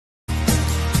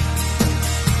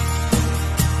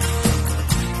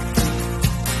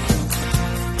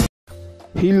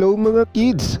Hello mga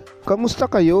kids! Kamusta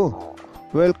kayo?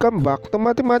 Welcome back to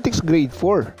Mathematics Grade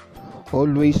 4.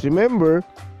 Always remember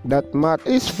that math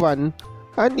is fun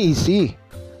and easy.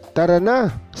 Tara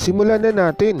na, simulan na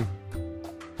natin.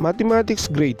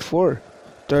 Mathematics Grade 4,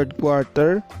 3rd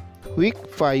quarter, Week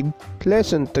 5,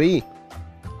 Lesson 3.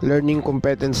 Learning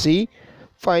competency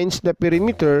finds the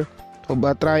perimeter of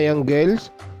a triangle,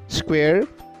 square,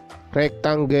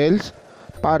 rectangles,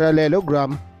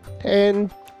 parallelogram, and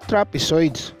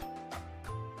trapezoids.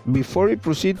 Before we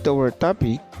proceed to our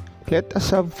topic, let us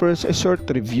have first a short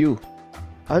review.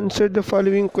 Answer the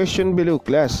following question below,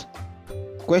 class.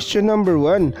 Question number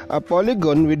 1. A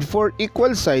polygon with 4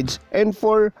 equal sides and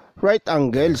 4 right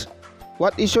angles.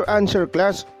 What is your answer,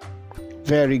 class?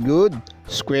 Very good.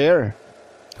 Square.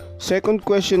 Second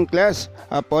question, class.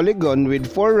 A polygon with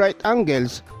 4 right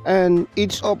angles and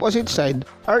its opposite side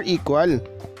are equal.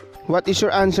 What is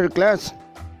your answer, class?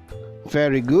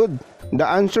 Very good. The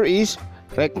answer is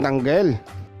rectangle.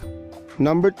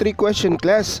 Number 3 question,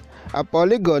 class. A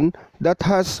polygon that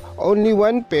has only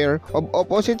one pair of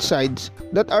opposite sides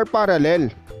that are parallel.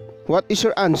 What is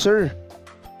your answer?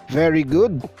 Very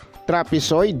good.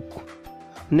 Trapezoid.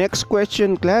 Next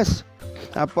question, class.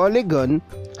 A polygon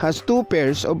has 2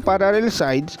 pairs of parallel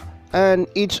sides and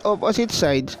its opposite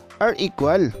sides are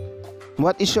equal.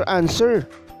 What is your answer?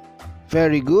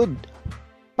 Very good.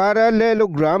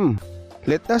 Parallelogram.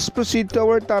 Let us proceed to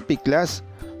our topic, class.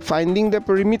 Finding the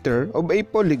perimeter of a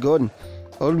polygon.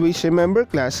 Always remember,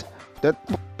 class, that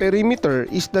perimeter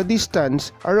is the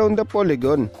distance around the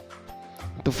polygon.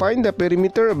 To find the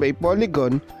perimeter of a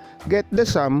polygon, get the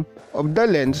sum of the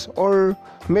lengths or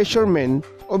measurement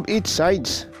of each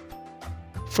sides.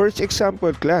 First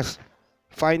example, class.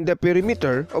 Find the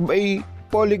perimeter of a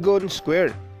polygon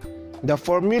square. The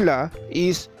formula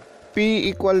is P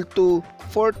equal to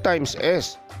 4 times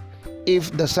S.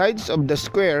 If the sides of the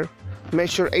square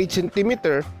measure 8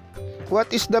 cm,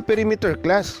 what is the perimeter,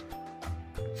 class?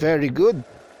 Very good.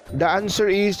 The answer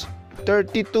is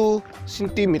 32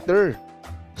 cm.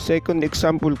 Second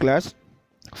example, class.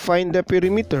 Find the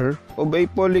perimeter of a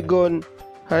polygon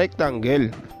rectangle.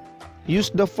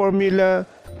 Use the formula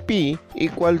P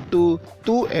equal to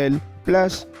 2L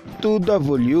plus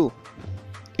 2W.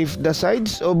 If the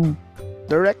sides of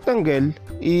the rectangle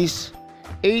is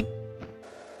 8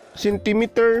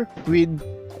 cm width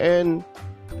and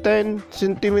 10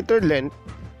 cm length,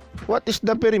 what is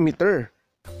the perimeter?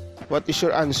 What is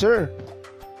your answer?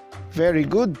 Very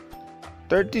good.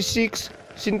 36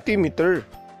 cm.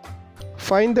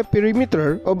 Find the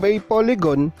perimeter of a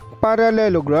polygon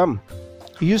parallelogram.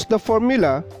 Use the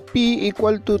formula P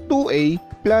equal to 2A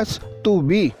plus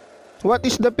 2B. What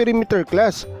is the perimeter,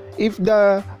 class? If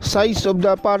the size of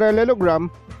the parallelogram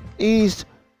is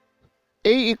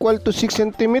A equal to 6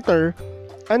 cm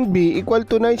and B equal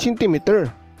to 9 cm.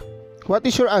 What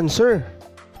is your answer?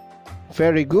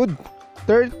 Very good.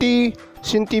 30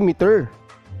 cm.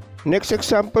 Next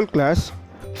example, class.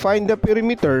 Find the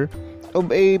perimeter of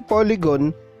a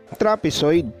polygon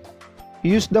trapezoid.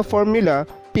 Use the formula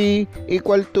P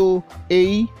equal to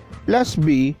A plus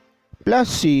B plus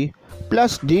C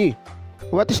plus D.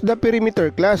 What is the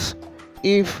perimeter, class?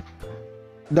 If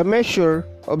the measure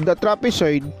of the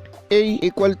trapezoid A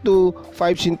equal to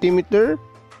 5 cm,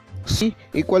 C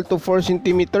equal to 4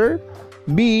 cm,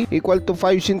 B equal to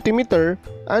 5 cm,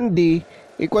 and D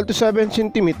equal to 7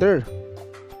 cm.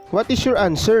 What is your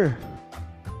answer?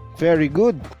 Very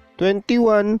good.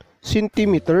 21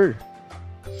 cm.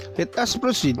 Let us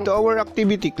proceed to our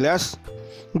activity, class.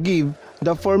 Give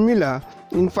the formula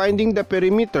in finding the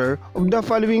perimeter of the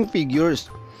following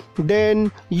figures.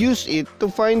 Then use it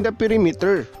to find the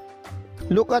perimeter.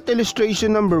 Look at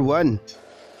illustration number 1.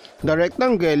 The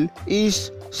rectangle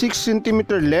is 6 cm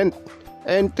length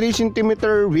and 3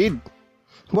 cm width.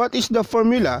 What is the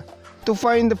formula to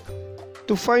find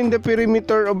the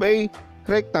perimeter of a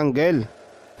rectangle?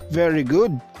 Very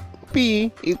good.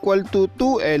 P equal to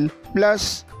 2L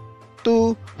plus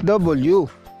 2W.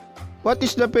 What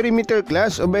is the perimeter,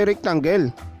 class, of a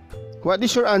rectangle? What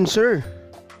is your answer?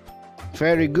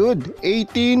 Very good.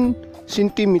 18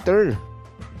 cm.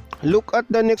 Look at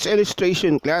the next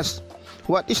illustration, class.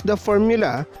 What is the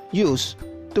formula used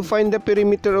to find the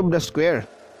perimeter of the square?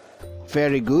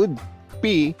 Very good.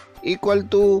 P equal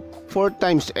to 4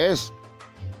 times S.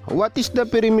 What is the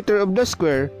perimeter of the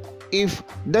square if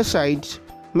the sides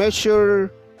measure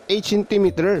 8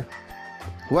 cm?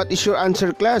 What is your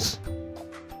answer, class?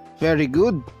 Very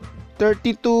good.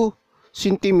 32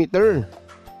 cm.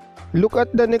 Look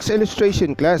at the next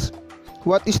illustration, class.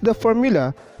 What is the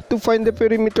formula to find the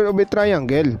perimeter of a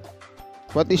triangle?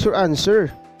 What is your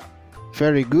answer?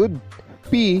 Very good.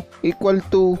 P equal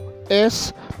to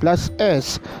S plus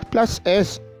S plus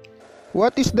S.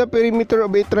 What is the perimeter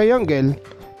of a triangle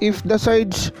if the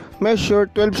sides measure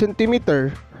 12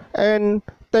 cm and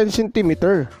 10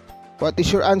 cm? What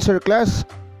is your answer, class?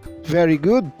 Very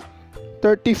good.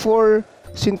 34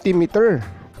 cm.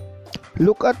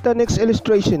 Look at the next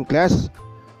illustration, class.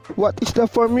 What is the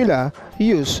formula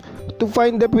used to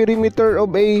find the perimeter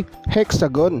of a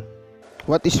hexagon?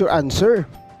 What is your answer?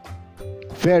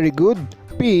 Very good.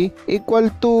 P equal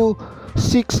to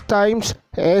 6 times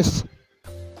S.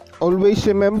 Always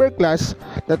remember, class,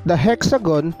 that the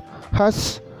hexagon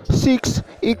has 6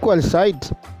 equal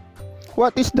sides.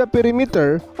 What is the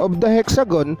perimeter of the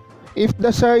hexagon if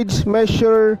the sides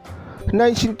measure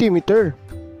 9 cm?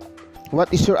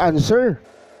 What is your answer?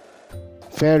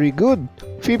 Very good.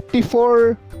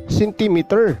 54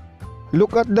 cm.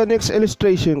 Look at the next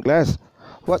illustration, class.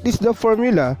 What is the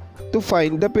formula to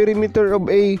find the perimeter of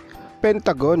a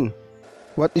pentagon?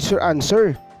 What is your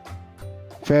answer?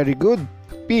 Very good.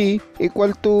 P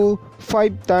equal to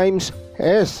 5 times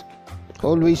S.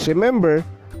 Always remember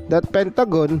that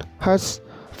pentagon has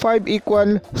 5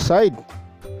 equal sides.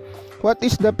 What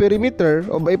is the perimeter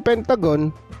of a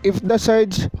pentagon if the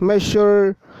sides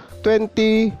measure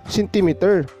 20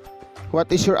 cm?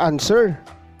 What is your answer?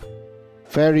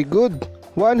 Very good.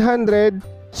 100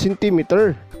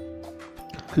 cm.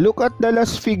 Look at the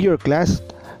last figure, class,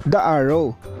 the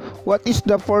arrow. What is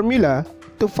the formula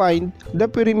to find the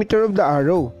perimeter of the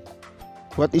arrow?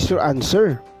 What is your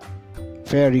answer?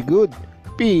 Very good.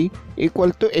 P equal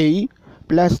to A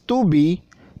plus 2B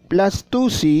plus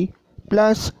 2C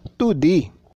plus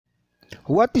 2D.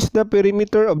 What is the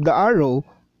perimeter of the arrow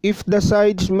if the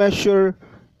sides measure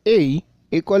A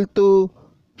equal to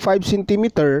 5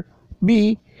 cm,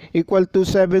 B equal to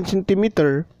 7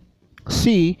 cm,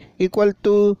 C equal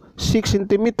to 6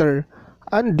 cm,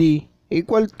 and D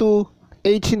equal to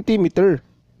 8 cm?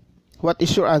 What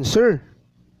is your answer?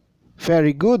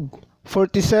 Very good.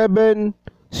 47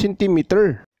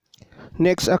 cm.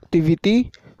 Next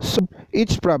activity, solve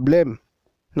each problem.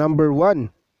 Number 1.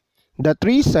 The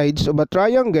three sides of a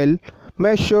triangle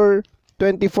measure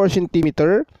 24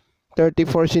 cm,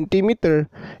 34 cm,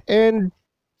 and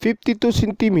 52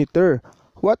 cm.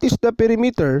 What is the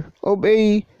perimeter of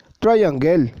a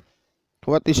triangle?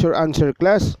 What is your answer,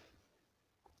 class?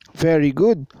 Very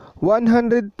good.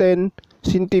 110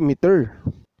 cm.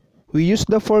 We use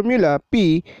the formula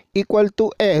P equal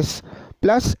to S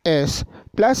plus S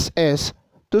plus S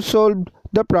to solve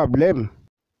the problem.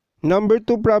 Number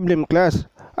 2 problem, class.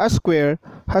 A square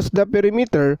has the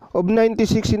perimeter of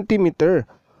 96 cm.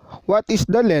 What is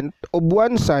the length of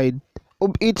one side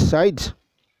of each sides?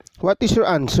 What is your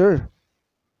answer?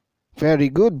 Very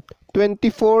good.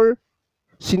 24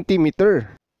 cm.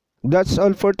 That's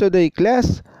all for today,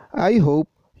 class. I hope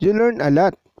you learn a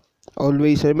lot.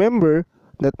 Always remember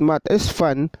that math is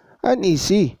fun and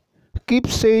easy. Keep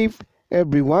safe,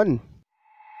 everyone.